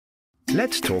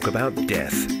Let's talk about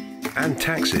death and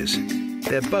taxes.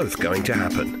 They're both going to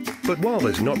happen. But while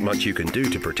there's not much you can do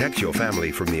to protect your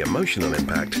family from the emotional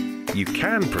impact, you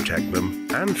can protect them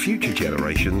and future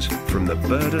generations from the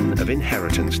burden of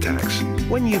inheritance tax.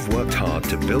 When you've worked hard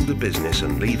to build a business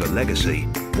and leave a legacy,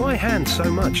 why hand so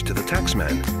much to the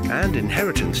taxman? And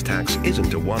inheritance tax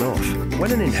isn't a one-off.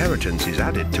 When an inheritance is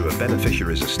added to a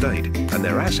beneficiary's estate and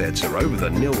their assets are over the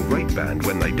nil rate band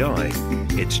when they die,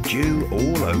 it's due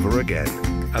all over again.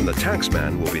 And the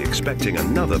taxman will be expecting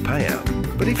another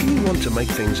payout. But if you want to make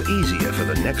things easier for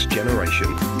the next generation,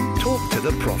 talk to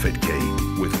the Profit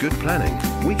Key. With good planning,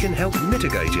 we can help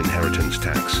mitigate inheritance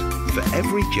tax for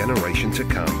every generation to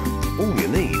come. All you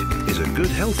need is a good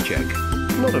health check.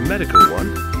 Not a medical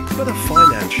one, but a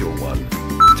financial one.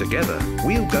 Together,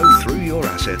 we'll go through your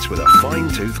assets with a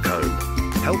fine-tooth comb,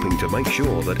 helping to make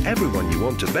sure that everyone you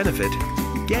want to benefit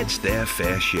gets their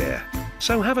fair share.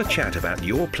 So have a chat about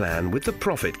your plan with the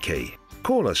Profit Key.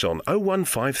 Call us on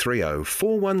 01530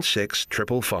 416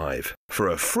 555 for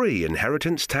a free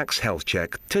inheritance tax health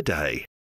check today.